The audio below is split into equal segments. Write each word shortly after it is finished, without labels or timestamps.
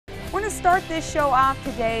want to start this show off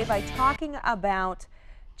today by talking about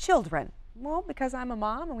children. Well, because I'm a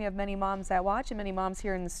mom and we have many moms that watch and many moms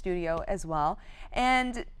here in the studio as well.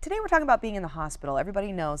 And today we're talking about being in the hospital.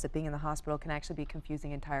 Everybody knows that being in the hospital can actually be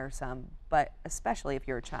confusing and tiresome, but especially if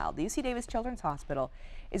you're a child. The UC Davis Children's Hospital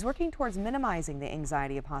is working towards minimizing the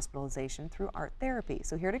anxiety of hospitalization through art therapy.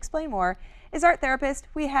 So here to explain more is art therapist.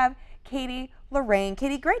 We have Katie Lorraine.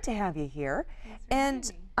 Katie, great to have you here.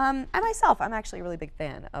 And I myself, I'm actually a really big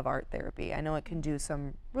fan of art therapy. I know it can do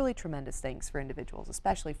some really tremendous things for individuals,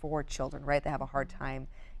 especially for children, right? They have a hard time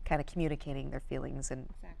kind of communicating their feelings and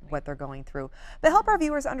what they're going through. But help our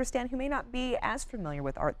viewers understand who may not be as familiar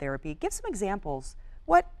with art therapy. Give some examples.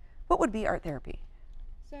 What would be art therapy?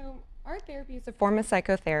 So art therapy is a form of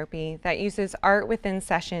psychotherapy that uses art within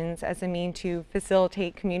sessions as a means to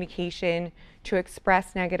facilitate communication, to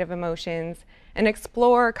express negative emotions, and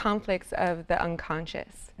explore conflicts of the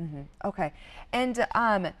unconscious. Okay. And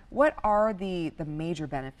what are the major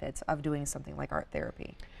benefits of doing something like art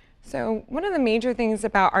therapy? So one of the major things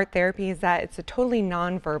about art therapy is that it's a totally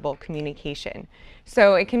nonverbal communication.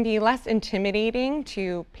 So it can be less intimidating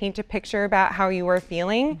to paint a picture about how you are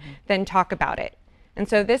feeling than talk about it. And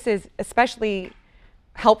so this is especially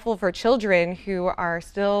helpful for children who are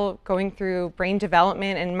still going through brain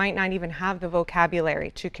development and might not even have the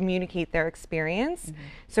vocabulary to communicate their experience.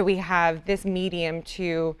 So we have this medium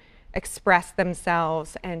to express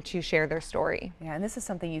themselves and to share their story. Yeah, and this is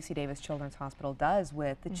something UC Davis Children's Hospital does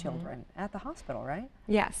with the children at the hospital, right?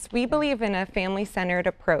 Yes, we believe in a family-centered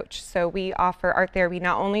approach. So we offer art therapy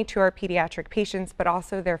not only to our pediatric patients, but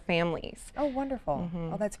also their families. Oh, wonderful.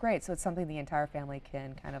 Oh, that's great. So it's something the entire family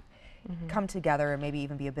can kind of come together and maybe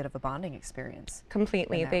even be a bit of a bonding experience.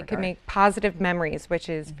 Completely. They can make positive memories, which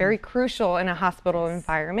is very crucial in a hospital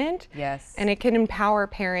environment. Yes. And it can empower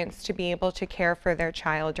parents to be able to care for their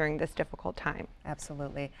child during this difficult time.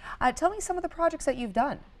 Absolutely. Tell me some of the projects that you've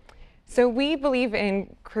done. So we believe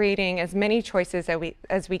in creating as many choices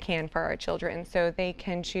as we can for our children. So they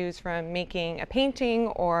can choose from making a painting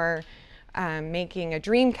or making a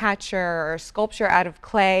dream catcher or sculpture out of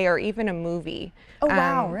clay or even a movie. Oh,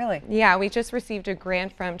 wow, really? Yeah, we just received a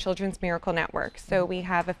grant from Children's Miracle Network. So we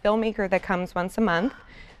have a filmmaker that comes once a month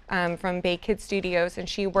from Bay Kids Studios, and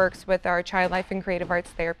she works with our Child Life and Creative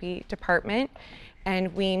Arts Therapy department.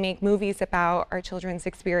 And we make movies about our children's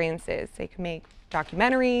experiences. They can make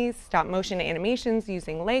documentaries, stop motion animations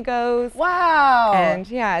using Legos. Wow. And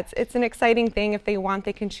yeah, it's an exciting thing. If they want,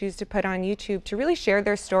 they can choose to put on YouTube to really share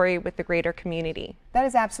their story with the greater community. That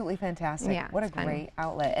is absolutely fantastic. Yeah, what a great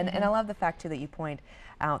outlet. And I love the fact too that you point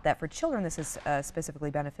out that for children this is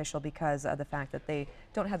specifically beneficial because of the fact that they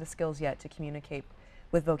don't have the skills yet to communicate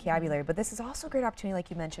with vocabulary, but this is also a great opportunity, like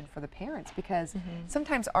you mentioned, for the parents, because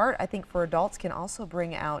sometimes art, I think, for adults can also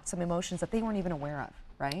bring out some emotions that they weren't even aware of,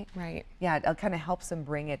 right? Right. Yeah, it kind of helps them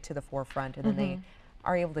bring it to the forefront, and then they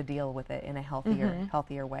are able to deal with it in a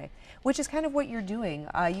healthier way, which is kind of what you're doing.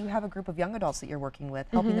 You have a group of young adults that you're working with,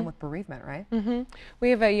 helping them with bereavement, right? We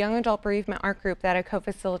have a young adult bereavement art group that I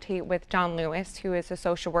co-facilitate with John Lewis, who is a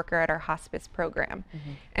social worker at our hospice program.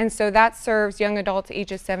 And so that serves young adults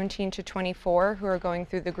ages 17 to 24 who are going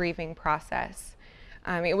through the grieving process.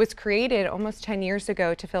 It was created almost 10 years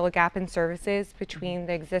ago to fill a gap in services between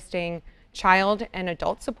the existing child and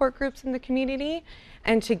adult support groups in the community,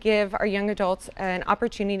 and to give our young adults an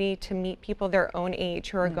opportunity to meet people their own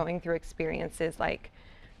age who are going through experiences like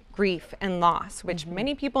grief and loss, which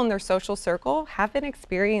many people in their social circle haven't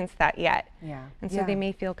experienced that yet. Yeah. And so they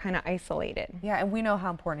may feel kind of isolated. Yeah, and we know how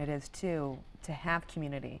important it is too to have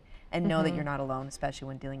community and know that you're not alone, especially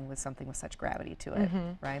when dealing with something with such gravity to it,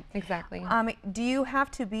 right? Exactly. Do you have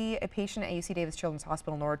to be a patient at UC Davis Children's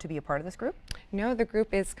Hospital in order to be a part of this group? No, the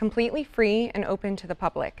group is completely free and open to the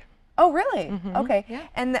public. Oh, really? Okay. Yeah.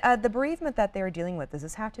 And the bereavement that they're dealing with, does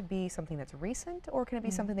this have to be something that's recent, or can it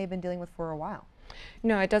be something they've been dealing with for a while?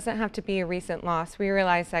 No, it doesn't have to be a recent loss. We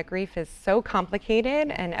realize that grief is so complicated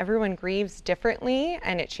and everyone grieves differently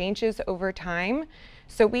and it changes over time.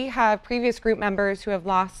 So we have previous group members who have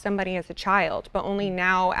lost somebody as a child, but only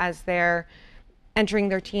now as they're entering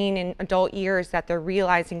their teen and adult years that they're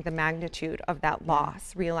realizing the magnitude of that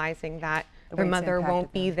loss, realizing that their mother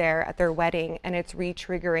won't be there at their wedding, and it's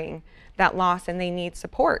re-triggering that loss and they need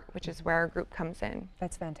support, which is where our group comes in.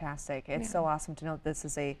 That's fantastic. It's so awesome to know that this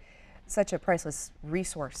is such a priceless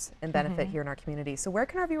resource and benefit here in our community. So where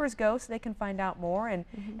can our viewers go so they can find out more and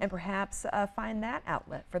perhaps find that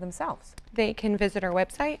outlet for themselves? They can visit our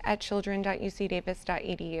website at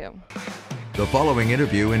children.ucdavis.edu. The following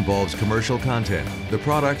interview involves commercial content. The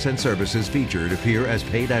products and services featured appear as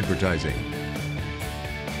paid advertising.